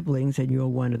four siblings, and you're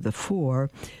one of the four.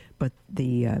 But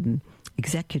the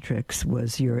executrix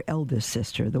was your eldest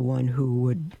sister, the one who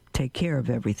would take care of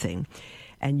everything.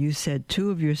 And you said two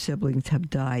of your siblings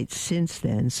have died since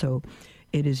then, so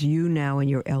it is you now and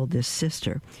your eldest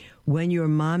sister. When your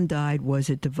mom died, was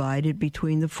it divided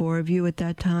between the four of you at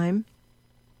that time?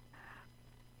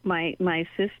 My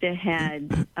sister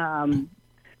had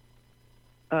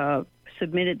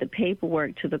submitted the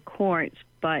paperwork to the courts,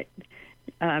 but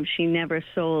she never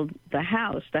sold the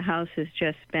house. The house has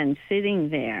just been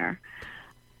sitting there.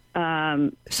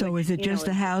 So is it just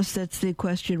the house that's the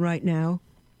question right now?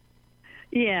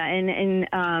 Yeah, and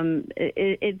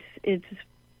it's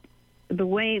the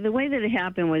way that it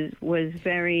happened was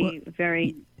very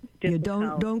very difficult.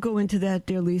 Yeah, don't go into that,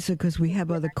 dear Lisa, because we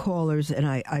have other callers, and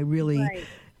I really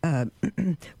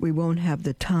we won't have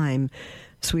the time,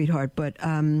 sweetheart. But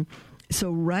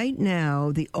so right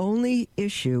now the only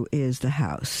issue is the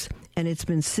house, and it's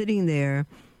been sitting there,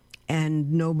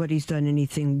 and nobody's done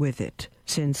anything with it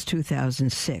since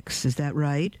 2006. Is that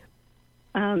right?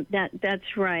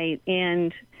 That's right.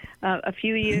 And a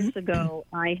few years ago,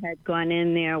 I had gone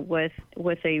in there with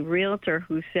a realtor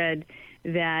who said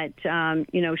that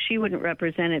she wouldn't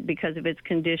represent it because of its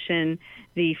condition.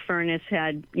 The furnace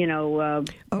had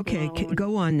okay, blown.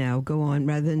 Go on now. Go on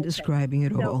rather than describing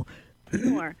it all.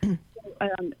 Sure.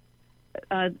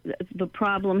 The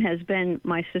problem has been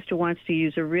my sister wants to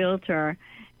use a realtor,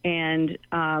 and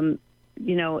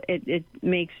it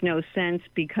makes no sense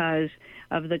because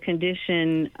of the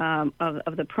condition of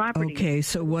the property. Okay,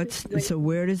 so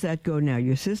where does that go now?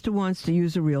 Your sister wants to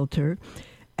use a realtor,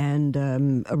 and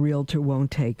a realtor won't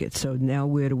take it. So now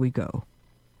where do we go?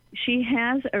 She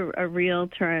has a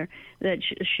realtor that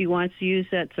she wants to use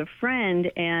that's a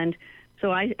friend, and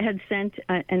so I had sent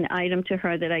an item to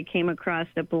her that I came across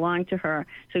that belonged to her.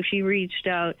 So she reached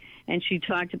out, and she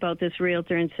talked about this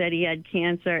realtor and said he had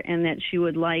cancer and that she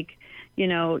would like be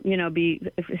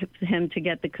him to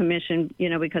get the commission,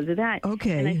 because of that.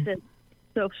 Okay. And I said,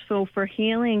 So for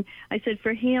healing, I said,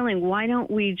 for healing, why don't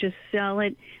we just sell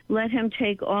it, let him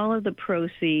take all of the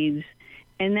proceeds,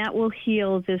 and that will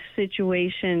heal this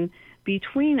situation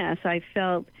between us. I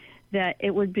felt that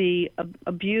it would be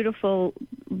a beautiful,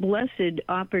 blessed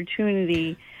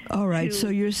opportunity. All right, so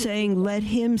you're saying let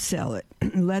him sell it.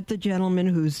 Let the gentleman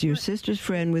who's your sister's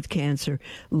friend with cancer,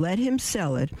 let him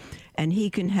sell it, and he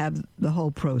can have the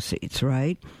whole proceeds,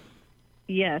 right?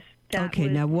 Yes. Okay,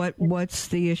 now what's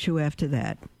the issue after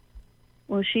that?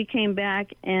 Well, she came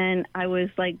back, and I was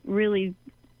like really,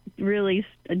 really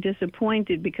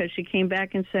disappointed because she came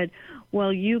back and said,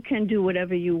 well, you can do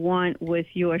whatever you want with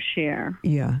your share.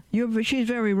 Yeah, she's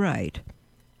very right.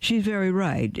 She's very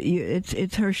right.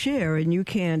 It's her share, and you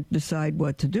can't decide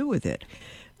what to do with it.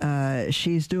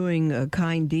 She's doing a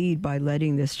kind deed by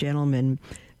letting this gentleman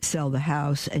sell the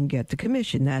house and get the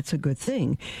commission. That's a good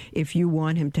thing. If you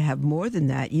want him to have more than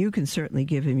that, you can certainly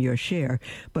give him your share,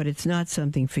 but it's not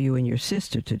something for you and your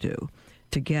sister to do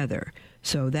together.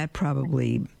 So that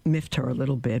probably miffed her a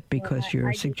little bit because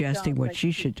you're suggesting what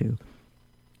she should do.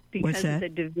 What's that?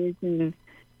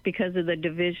 Because of the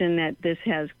division that this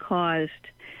has caused,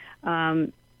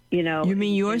 You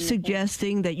mean you're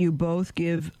suggesting that you both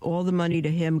give all the money to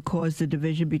him, cause the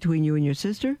division between you and your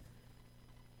sister?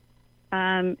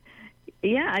 Yeah,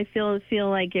 I feel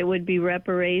like it would be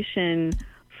reparation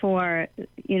for,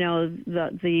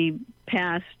 the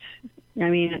past. I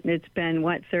mean, it's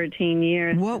been, 13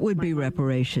 years. What would be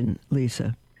reparation,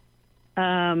 Lisa?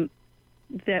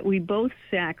 That we both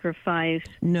sacrifice.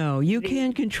 No, you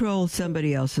can't control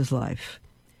somebody else's life.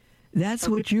 That's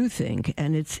what you think,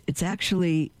 and it's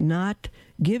actually not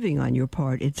giving on your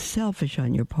part. It's selfish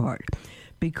on your part,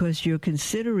 because you're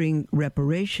considering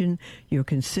reparation, you're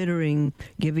considering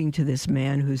giving to this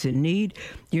man who's in need.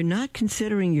 You're not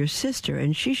considering your sister,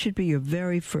 and she should be your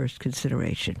very first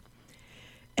consideration.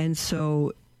 And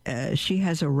so she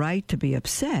has a right to be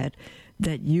upset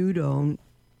that you don't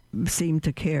seem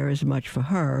to care as much for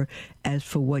her as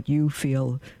for what you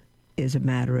feel is a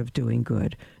matter of doing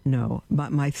good. No,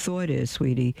 my thought is,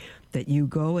 sweetie, that you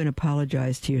go and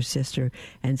apologize to your sister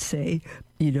and say,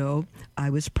 I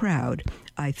was proud.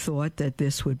 I thought that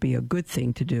this would be a good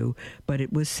thing to do, but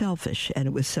it was selfish and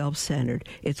it was self-centered.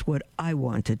 It's what I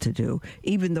wanted to do.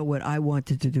 Even though what I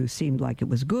wanted to do seemed like it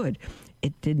was good,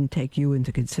 it didn't take you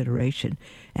into consideration,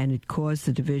 and it caused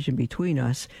the division between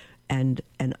us, and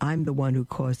I'm the one who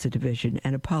caused the division,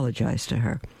 and apologize to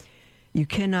her. You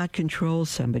cannot control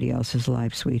somebody else's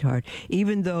life, sweetheart.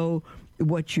 Even though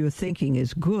what you're thinking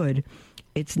is good,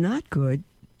 it's not good.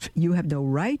 You have no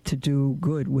right to do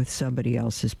good with somebody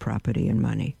else's property and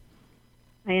money.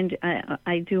 And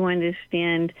I do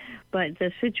understand, but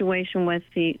the situation with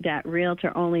that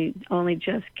realtor only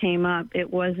just came up.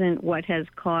 It wasn't what has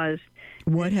caused.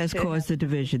 What has caused the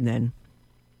division then?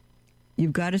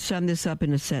 You've got to sum this up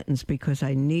in a sentence because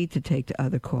I need to take the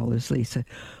other callers, Lisa.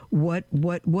 What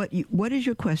is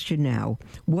your question now?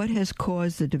 What has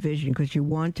caused the division? Because you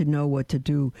want to know what to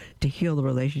do to heal the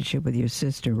relationship with your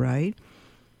sister, right?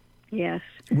 Yes.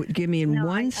 Give me in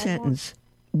one sentence,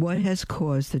 what has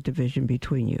caused the division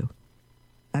between you?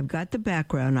 I've got the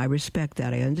background. I respect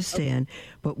that. I understand. Okay.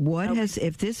 But what has,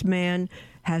 if this man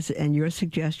has, and your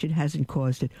suggestion hasn't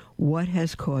caused it, what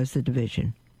has caused the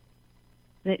division?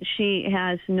 That she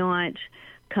has not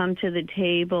come to the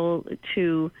table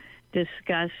to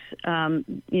discuss,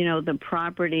 the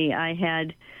property. I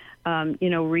had,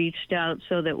 reached out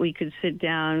so that we could sit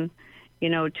down,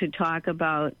 to talk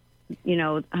about,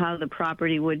 how the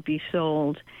property would be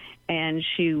sold. And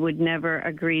she would never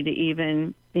agree to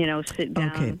even, sit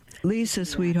down. Okay. Lisa,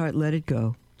 sweetheart, let it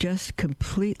go. Just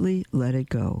completely let it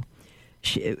go.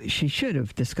 She should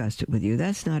have discussed it with you.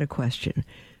 That's not a question.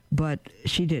 But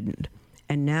she didn't.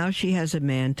 And now she has a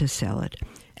man to sell it.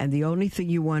 And the only thing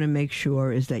you want to make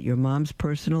sure is that your mom's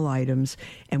personal items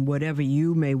and whatever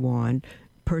you may want,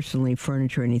 personally,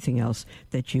 furniture, anything else,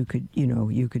 that you could,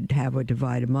 you could have or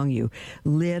divide among you.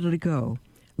 Let it go.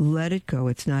 Let it go.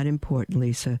 It's not important,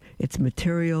 Lisa. It's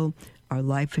material. Our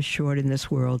life is short in this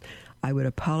world. I would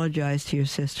apologize to your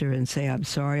sister and say, I'm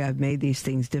sorry I've made these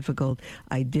things difficult.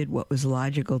 I did what was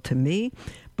logical to me,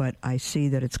 but I see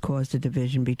that it's caused a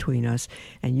division between us,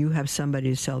 and you have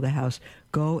somebody to sell the house.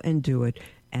 Go and do it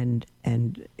and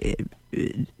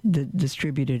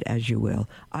distribute it as you will.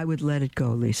 I would let it go,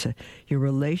 Lisa. Your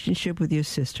relationship with your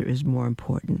sister is more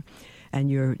important, and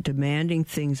you're demanding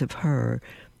things of her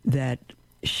that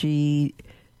you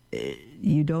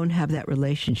don't have that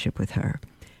relationship with her.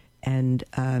 And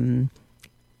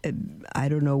I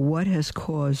don't know what has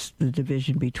caused the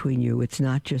division between you. It's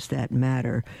not just that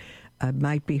matter. It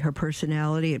might be her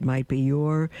personality. It might be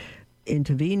your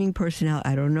intervening personality.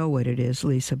 I don't know what it is,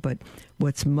 Lisa, but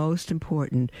what's most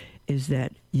important is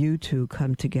that you two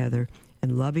come together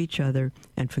and love each other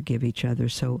and forgive each other.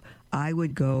 So I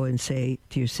would go and say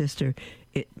to your sister,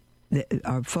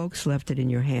 our folks left it in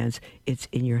your hands. It's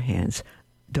in your hands.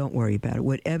 Don't worry about it.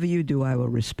 Whatever you do, I will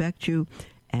respect you,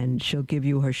 and she'll give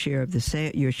you her share of the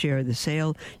sale, your share of the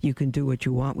sale. You can do what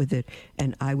you want with it,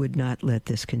 and I would not let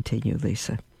this continue,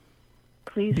 Lisa.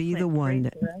 Please be the one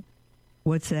that.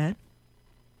 What's that?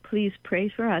 Please pray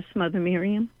for us, Mother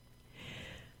Miriam.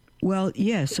 Well,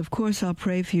 yes, of course I'll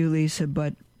pray for you, Lisa,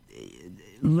 but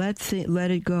let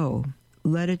it go.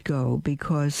 Let it go,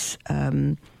 because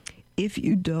if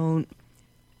you don't,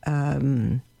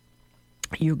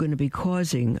 you're going to be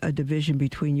causing a division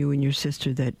between you and your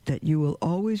sister that you will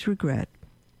always regret.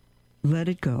 Let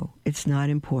it go. It's not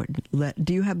important.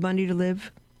 Do you have money to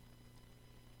live?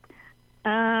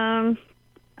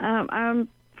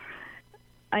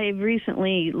 I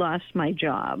recently lost my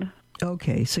job.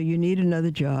 Okay, so you need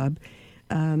another job.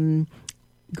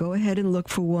 Go ahead and look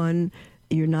for one.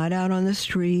 You're not out on the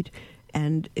street.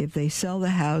 And if they sell the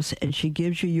house and she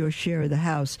gives you your share of the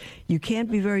house, you can't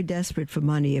be very desperate for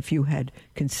money if you had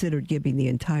considered giving the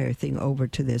entire thing over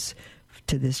to this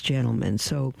gentleman.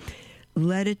 So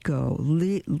let it go.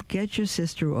 Get your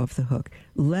sister off the hook.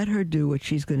 Let her do what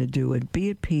she's going to do and be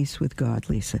at peace with God,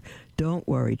 Lisa. Don't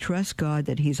worry. Trust God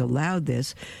that he's allowed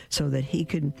this so that he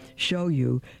can show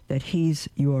you that he's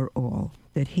your all,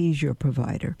 that he's your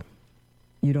provider.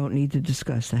 You don't need to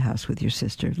discuss the house with your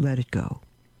sister. Let it go.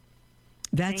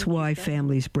 That's why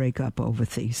families break up over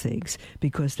these things,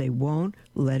 because they won't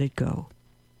let it go.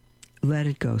 Let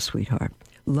it go, sweetheart.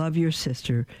 Love your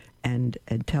sister and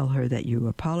tell her that you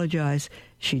apologize.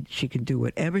 She can do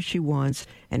whatever she wants,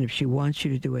 and if she wants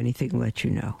you to do anything, let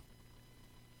you know.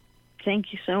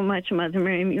 Thank you so much, Mother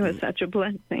Miriam. You are such a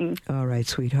blessing. All right,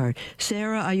 sweetheart.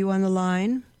 Sarah, are you on the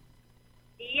line?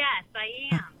 Yes,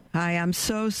 I am. Hi, I'm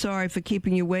so sorry for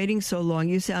keeping you waiting so long.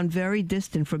 You sound very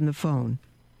distant from the phone.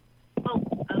 Oh,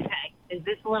 okay. Is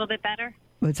this a little bit better?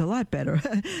 Well, it's a lot better.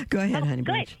 Go ahead, honey.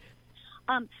 Good.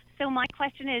 So my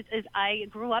question is I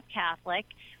grew up Catholic,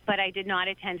 but I did not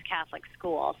attend Catholic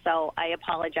school. So I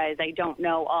apologize. I don't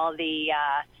know all the,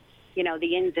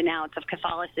 the ins and outs of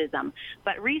Catholicism.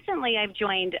 But recently I've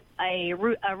joined a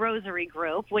rosary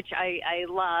group, which I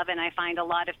love and I find a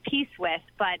lot of peace with.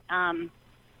 But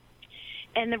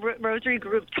and the rosary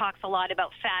group talks a lot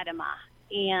about Fatima.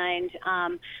 And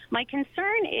my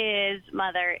concern is,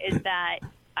 Mother, is that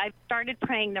I've started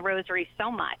praying the rosary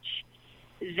so much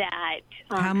that...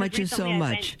 How much is so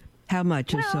much? How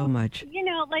much is so much?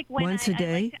 Like when once a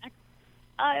day?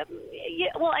 I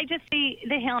just say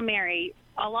the Hail Mary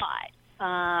a lot.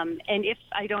 And if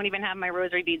I don't even have my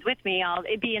rosary beads with me,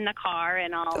 it'd be in the car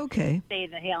and I'll say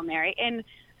the Hail Mary. And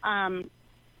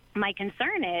my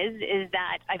concern is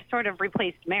that I've sort of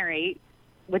replaced Mary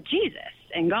with Jesus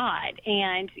and God.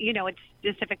 And, it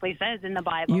specifically says in the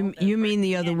Bible... You mean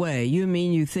the other way. You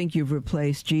mean you think you've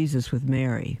replaced Jesus with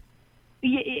Mary.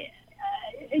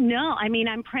 No,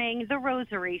 I'm praying the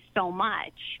rosary so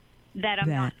much that I'm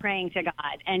not praying to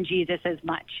God and Jesus as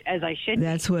much as I should.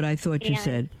 That's what I thought you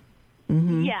said.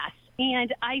 Mm-hmm. Yes,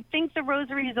 and I think the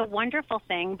rosary is a wonderful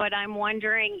thing, but I'm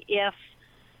wondering if...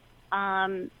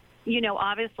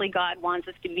 obviously God wants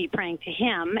us to be praying to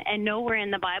him, and nowhere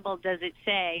in the Bible does it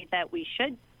say that we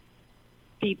should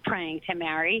be praying to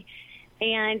Mary.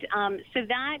 And so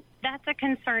that's a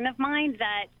concern of mine,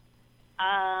 that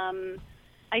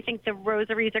I think the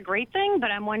rosary is a great thing,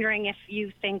 but I'm wondering if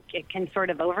you think it can sort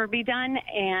of be done.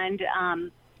 And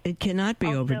it cannot be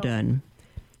overdone.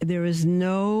 There is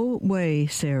no way,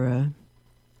 Sarah,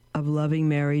 of loving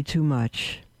Mary too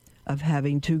much, of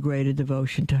having too great a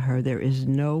devotion to her. There is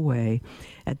no way.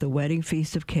 At the wedding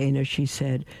feast of Cana, she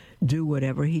said, do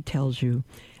whatever he tells you.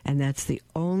 And that's the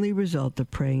only result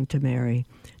of praying to Mary.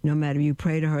 No matter you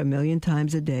pray to her 1,000,000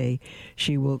 times a day,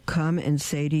 she will come and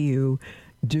say to you,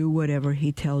 do whatever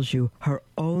he tells you. Her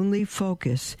only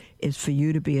focus is for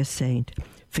you to be a saint,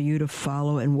 for you to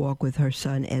follow and walk with her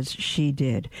son as she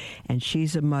did. And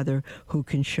she's a mother who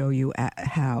can show you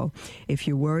how. If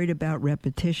you're worried about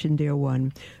repetition, dear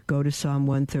one, go to Psalm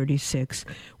 136,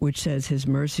 which says his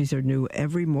mercies are new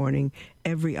every morning,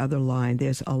 every other line.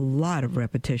 There's a lot of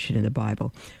repetition in the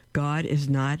Bible. God is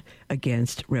not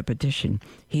against repetition.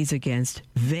 He's against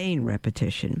vain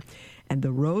repetition. And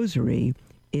the rosary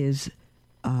is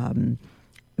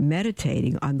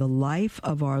meditating on the life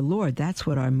of our Lord. That's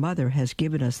what our mother has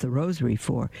given us the rosary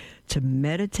for, to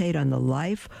meditate on the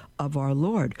life of our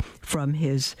Lord from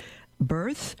his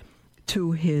birth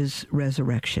to his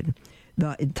resurrection.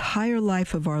 the entire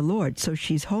life of our Lord. So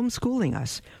she's homeschooling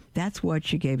us. That's what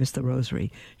she gave us the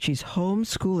rosary. She's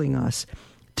homeschooling us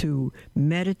to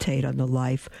meditate on the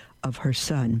life of her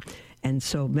Son. And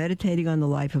so meditating on the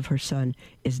life of her Son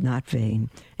is not vain.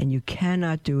 And you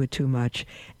cannot do it too much.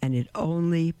 And it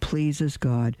only pleases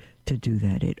God to do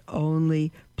that. It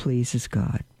only pleases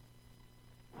God.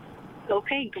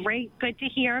 Okay, great. Good to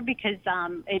hear, because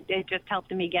it just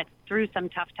helped me get through some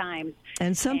tough times.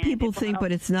 And some people think,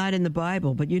 but it's not in the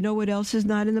Bible. But you know what else is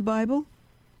not in the Bible?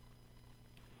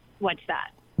 What's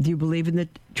that? Do you believe in the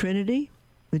Trinity,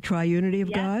 the triunity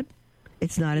of God?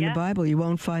 It's not in the Bible. You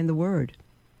won't find the word.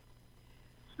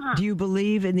 Huh. Do you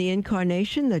believe in the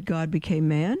incarnation, that God became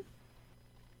man?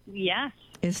 Yes.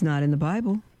 It's not in the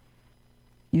Bible.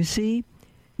 You see,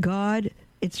 God,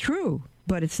 it's true,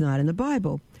 but it's not in the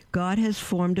Bible. God has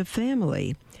formed a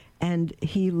family, and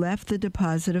he left the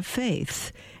deposit of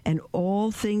faith, and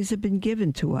all things have been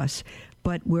given to us.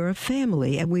 But we're a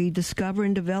family, and we discover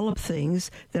and develop things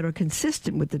that are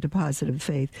consistent with the deposit of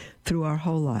faith through our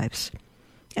whole lives.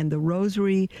 And the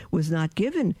rosary was not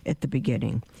given at the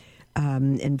beginning.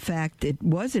 In fact, it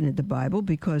wasn't in the Bible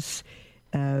because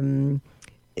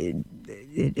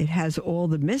it has all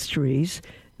the mysteries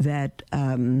that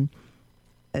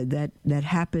that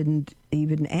happened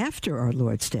even after our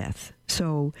Lord's death.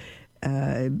 So,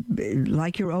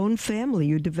 like your own family,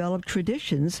 you develop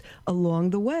traditions along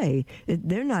the way.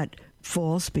 They're not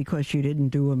false because you didn't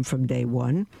do them from day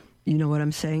one. You know what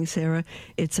I'm saying, Sarah?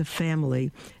 It's a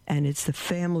family, and it's the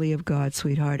family of God,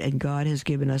 sweetheart, and God has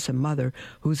given us a mother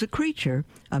who's a creature,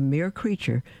 a mere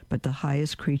creature, but the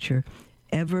highest creature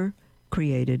ever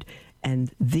created, and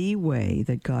the way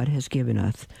that God has given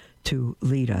us to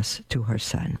lead us to her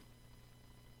Son.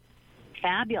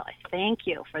 Fabulous. Thank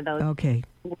you for those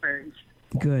words.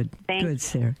 Good. Thank Good, you.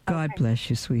 Sarah. God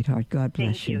bless you, sweetheart. God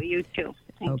bless you. Thank you. You too.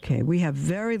 Okay, we have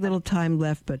very little time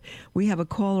left, but we have a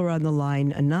caller on the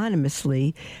line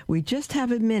anonymously. We just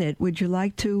have a minute. Would you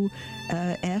like to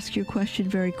ask your question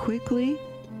very quickly?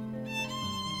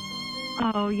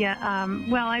 Oh, yeah.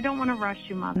 Well, I don't want to rush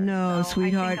you, Mother. No, so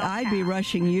sweetheart, I'd be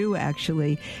rushing you,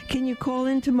 actually. Can you call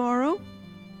in tomorrow?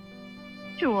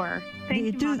 Sure.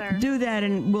 Thank you, Mother. Do that,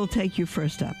 and we'll take you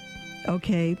first up.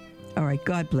 Okay? All right.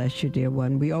 God bless you, dear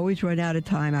one. We always run out of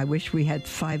time. I wish we had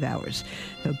 5 hours.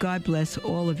 So God bless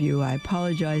all of you. I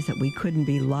apologize that we couldn't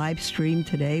be live streamed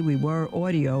today. We were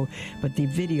audio, but the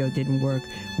video didn't work.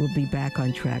 We'll be back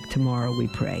on track tomorrow, we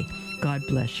pray. God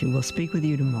bless you. We'll speak with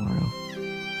you tomorrow.